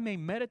night, that I may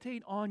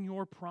meditate on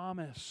your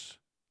promise.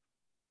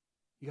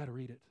 You got to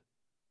read it.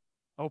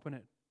 Open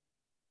it.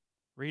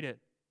 Read it.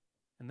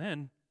 And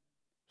then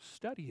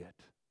study it.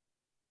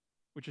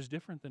 which is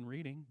different than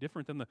reading,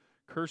 different than the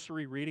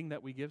cursory reading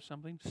that we give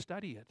something.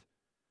 Study it.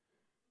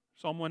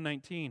 Psalm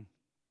 119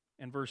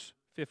 and verse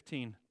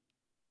 15.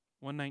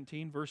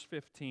 119, verse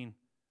 15.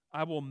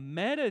 I will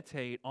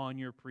meditate on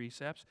your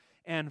precepts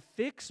and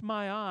fix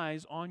my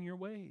eyes on your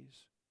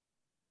ways.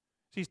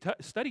 See,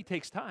 study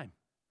takes time.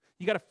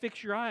 You got to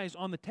fix your eyes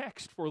on the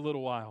text for a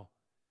little while.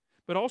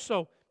 But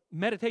also,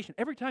 meditation.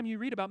 Every time you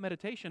read about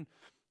meditation,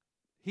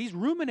 he's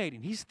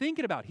ruminating, he's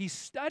thinking about, he's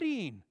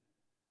studying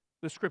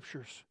the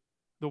Scriptures,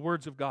 the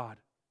words of God.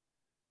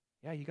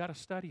 Yeah, you got to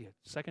study it.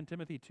 2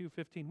 Timothy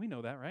 2:15, we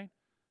know that, right?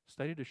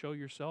 Study to show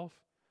yourself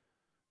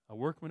a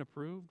workman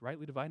approved,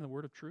 rightly dividing the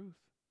word of truth.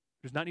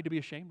 Does not need to be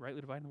ashamed,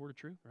 rightly dividing the word of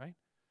truth, right?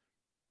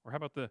 Or how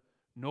about the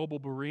noble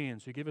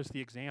Bereans who give us the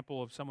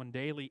example of someone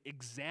daily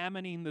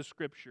examining the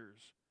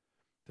Scriptures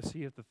to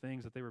see if the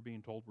things that they were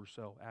being told were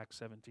so. Acts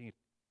 17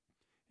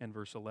 and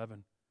verse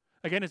 11.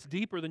 Again, it's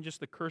deeper than just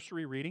the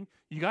cursory reading.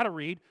 You got to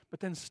read, but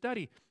then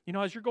study. You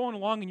know, as you're going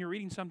along and you're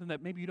reading something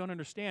that maybe you don't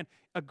understand,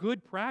 a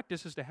good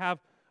practice is to have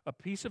a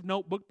piece of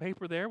notebook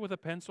paper there with a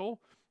pencil,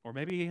 or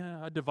maybe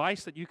a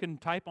device that you can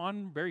type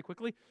on very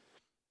quickly.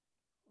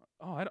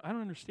 Oh, I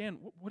don't understand.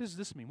 What does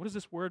this mean? What does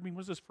this word mean?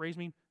 What does this phrase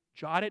mean?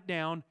 Jot it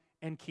down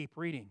and keep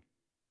reading.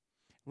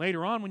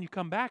 Later on, when you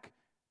come back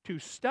to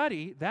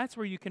study, that's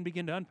where you can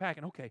begin to unpack.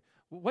 And okay,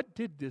 what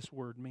did this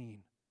word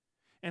mean?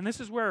 And this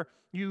is where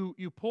you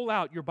pull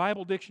out your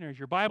Bible dictionaries,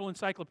 your Bible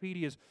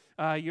encyclopedias,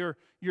 your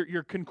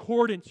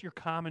concordance, your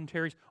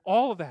commentaries,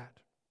 all of that.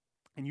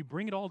 And you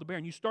bring it all to bear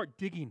and you start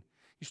digging.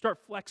 You start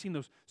flexing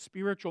those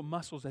spiritual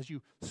muscles as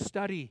you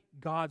study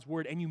God's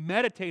Word and you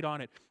meditate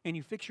on it and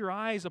you fix your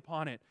eyes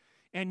upon it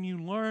and you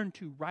learn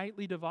to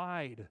rightly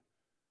divide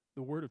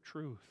the word of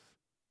truth.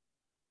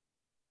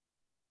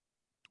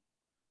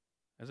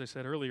 As I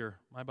said earlier,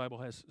 my Bible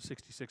has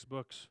 66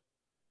 books,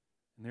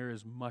 and there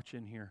is much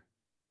in here.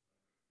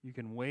 You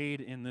can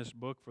wade in this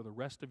book for the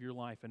rest of your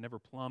life and never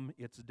plumb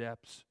its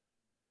depths.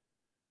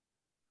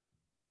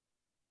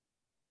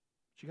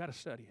 But you got to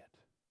study it.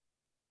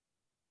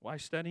 Why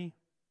study?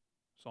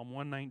 Psalm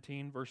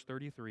 119, verse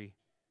 33.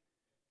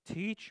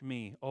 Teach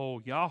me, O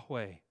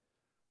Yahweh,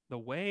 the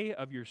way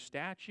of your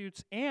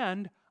statutes,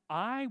 and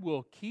I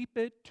will keep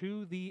it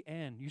to the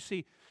end. You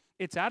see,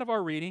 it's out of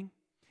our reading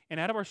and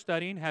out of our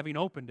studying, having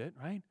opened it,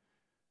 right,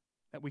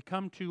 that we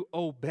come to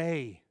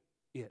obey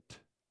it.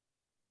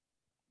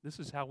 This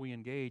is how we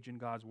engage in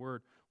God's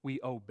Word. We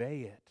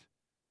obey it.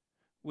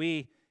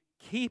 We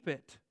keep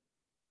it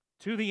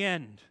to the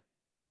end.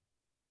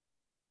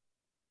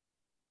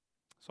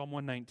 Psalm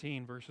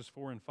 119, verses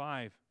 4 and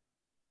 5.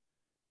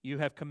 You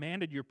have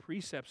commanded your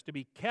precepts to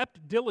be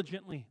kept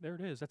diligently. There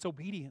it is. That's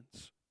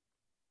obedience.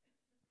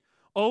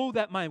 Oh,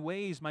 that my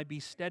ways might be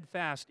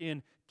steadfast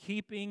in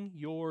keeping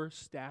your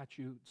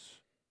statutes.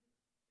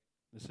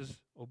 This is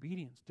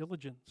obedience,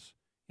 diligence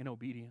in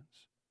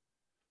obedience.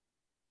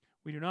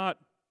 We do not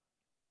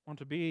want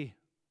to be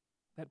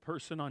that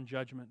person on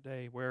Judgment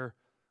Day where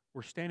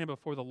we're standing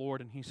before the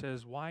Lord and He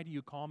says, why do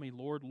you call me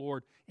Lord,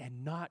 Lord,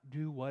 and not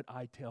do what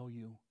I tell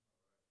you?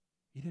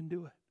 You didn't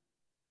do it.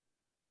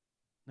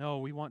 No,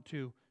 we want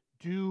to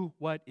do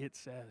what it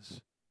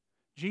says.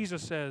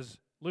 Jesus says,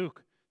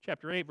 Luke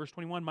chapter 8, verse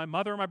 21, my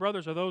mother and my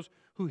brothers are those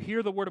who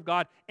hear the word of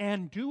God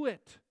and do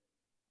it.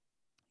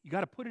 You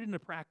got to put it into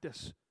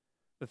practice.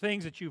 The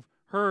things that you've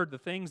heard, the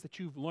things that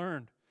you've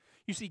learned.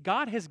 You see,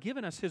 God has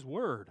given us His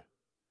word,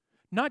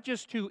 not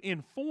just to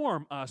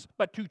inform us,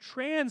 but to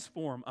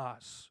transform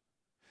us.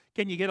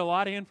 Can you get a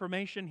lot of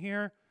information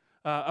here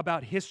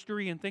about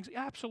history and things?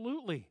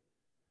 Absolutely.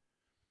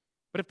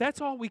 But if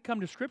that's all we come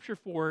to Scripture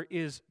for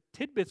is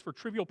tidbits for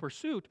trivial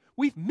pursuit,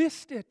 we've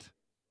missed it.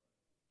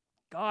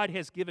 God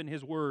has given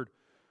His Word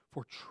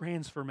for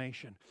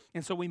transformation.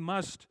 And so we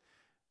must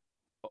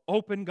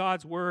open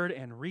God's Word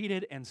and read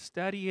it and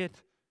study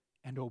it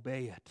and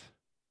obey it.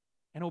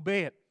 And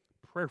obey it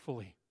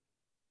prayerfully.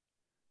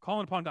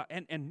 Calling upon God.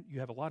 And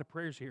you have a lot of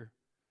prayers here,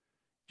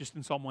 just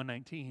in Psalm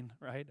 119,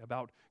 right,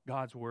 about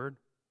God's Word.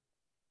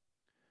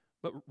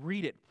 But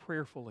read it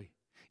prayerfully.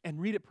 And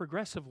read it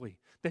progressively,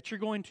 that you're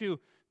going to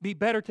be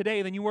better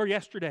today than you were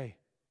yesterday,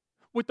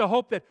 with the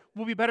hope that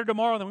we'll be better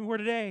tomorrow than we were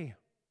today.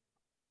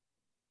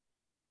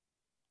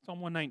 Psalm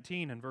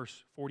 119 and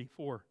verse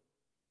 44.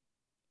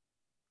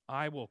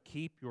 I will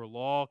keep your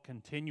law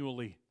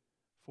continually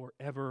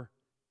forever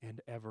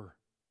and ever.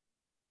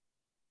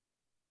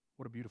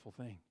 What a beautiful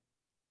thing.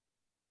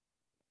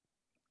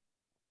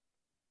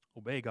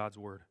 Obey God's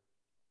word.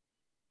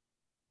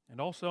 And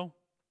also,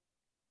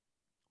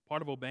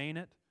 part of obeying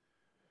it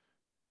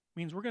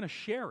means we're going to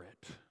share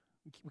it.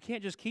 We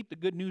can't just keep the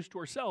good news to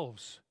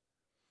ourselves.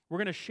 We're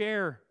going to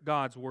share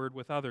God's word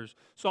with others.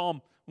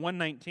 Psalm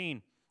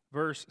 119,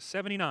 verse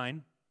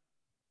 79.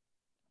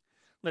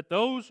 Let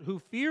those who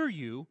fear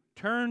you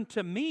turn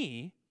to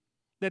me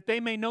that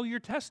they may know your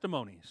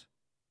testimonies.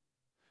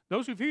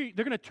 Those who fear you,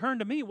 they're going to turn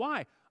to me.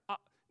 Why?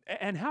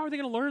 And how are they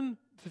going to learn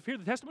to fear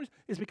the testimonies?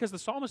 Is because the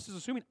psalmist is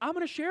assuming I'm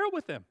going to share it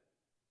with them.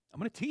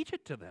 I'm going to teach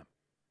it to them.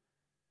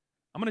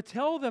 I'm going to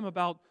tell them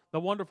about the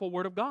wonderful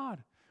word of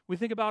God. We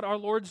think about our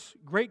Lord's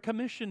great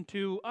commission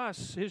to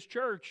us, His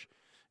church.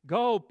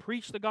 Go,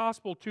 preach the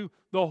gospel to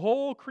the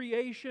whole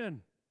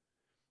creation.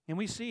 And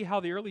we see how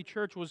the early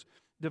church was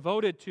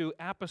devoted to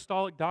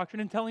apostolic doctrine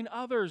and telling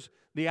others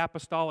the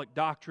apostolic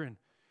doctrine.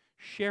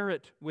 Share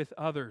it with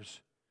others.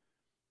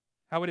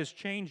 How it has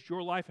changed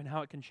your life and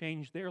how it can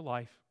change their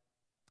life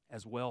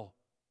as well.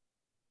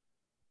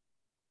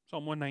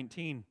 Psalm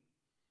 119,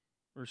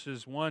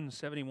 verses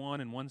 171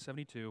 and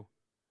 172.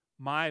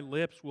 My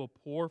lips will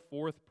pour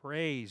forth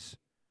praise,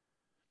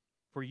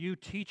 for you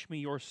teach me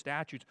your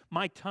statutes.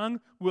 My tongue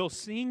will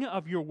sing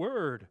of your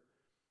word,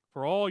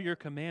 for all your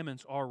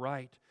commandments are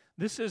right.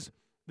 This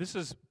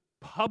is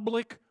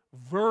public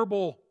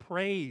verbal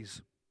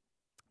praise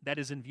that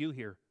is in view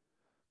here,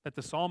 that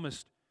the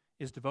psalmist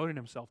is devoting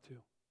himself to.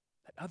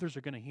 That others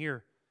are going to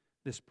hear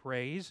this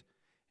praise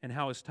and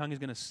how his tongue is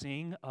going to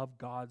sing of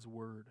God's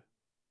word.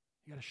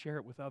 You got to share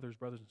it with others,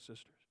 brothers and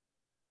sisters.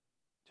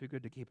 Too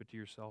good to keep it to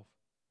yourself.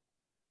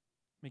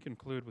 Let me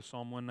conclude with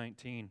Psalm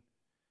 119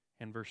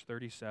 and verse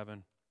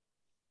 37.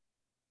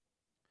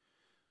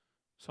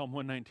 Psalm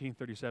 119,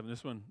 37.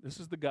 This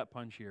is the gut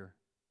punch here.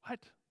 What?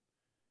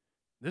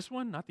 This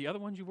one, not the other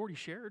ones you've already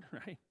shared,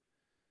 right?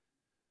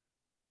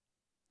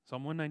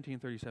 Psalm 119,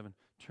 37.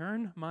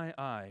 Turn my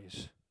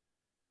eyes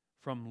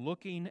from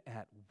looking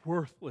at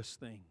worthless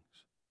things.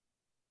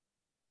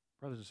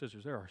 Brothers and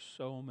sisters, there are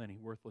so many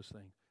worthless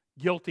things.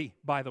 Guilty,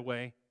 by the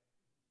way.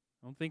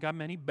 I don't think I'm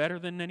any better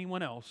than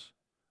anyone else.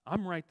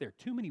 I'm right there.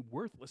 Too many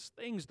worthless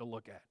things to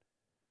look at.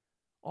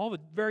 All the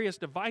various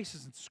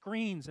devices and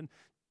screens and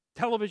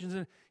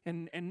televisions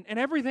and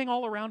everything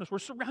all around us. We're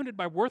surrounded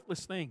by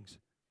worthless things.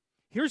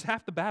 Here's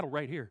half the battle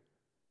right here.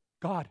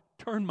 God,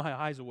 turn my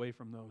eyes away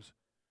from those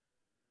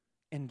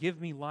and give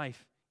me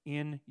life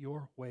in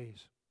your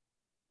ways.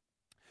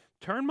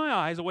 Turn my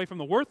eyes away from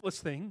the worthless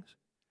things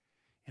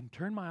and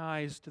turn my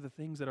eyes to the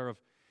things that are of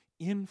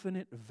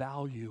infinite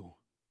value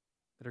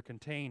that are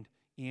contained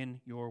in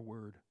your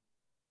word.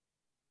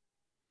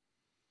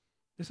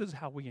 This is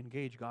how we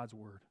engage God's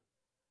word.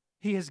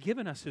 He has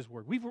given us His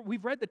word.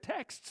 We've read the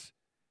texts.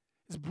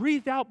 It's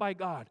breathed out by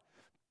God.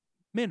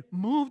 Men,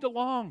 moved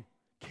along,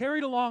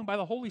 carried along by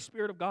the Holy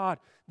Spirit of God.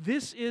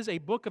 This is a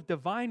book of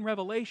divine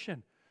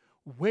revelation.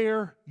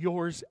 Wear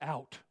yours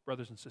out,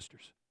 brothers and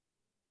sisters.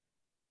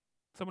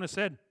 Someone has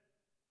said,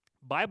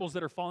 Bibles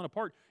that are falling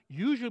apart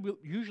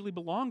usually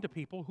belong to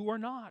people who are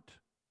not.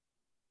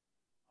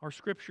 Our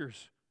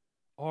scriptures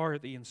are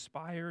the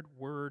inspired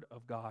word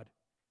of God,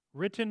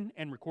 written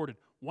and recorded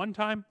one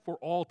time for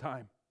all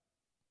time.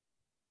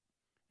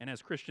 And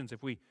as Christians,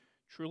 if we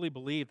truly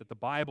believe that the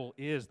Bible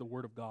is the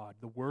Word of God,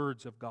 the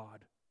words of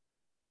God,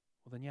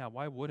 well then,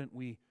 why wouldn't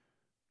we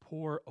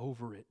pore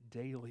over it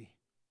daily,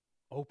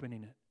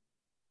 opening it,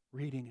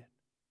 reading it,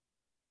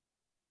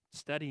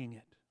 studying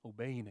it,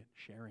 obeying it,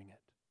 sharing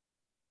it?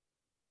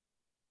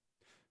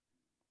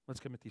 Let's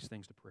commit these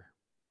things to prayer.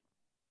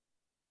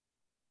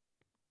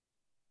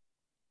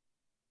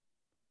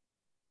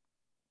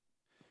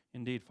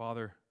 Indeed,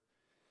 Father,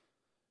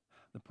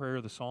 the prayer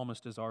of the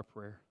psalmist is our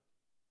prayer.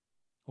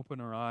 Open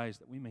our eyes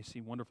that we may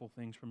see wonderful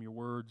things from your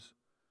words.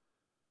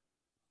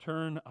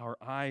 Turn our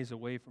eyes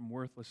away from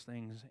worthless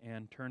things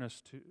and turn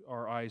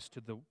our eyes to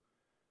the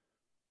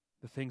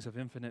things of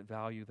infinite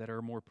value that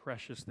are more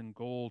precious than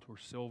gold or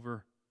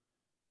silver.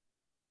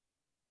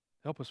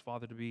 Help us,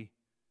 Father, to be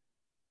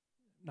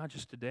not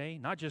just today,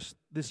 not just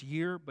this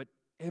year, but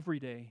every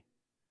day.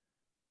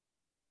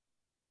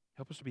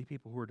 Help us to be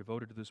people who are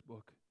devoted to this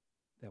book,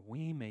 that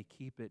we may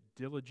keep it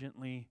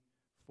diligently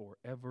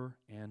forever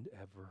and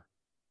ever.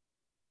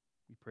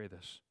 We pray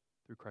this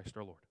through Christ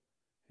our Lord.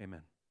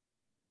 Amen.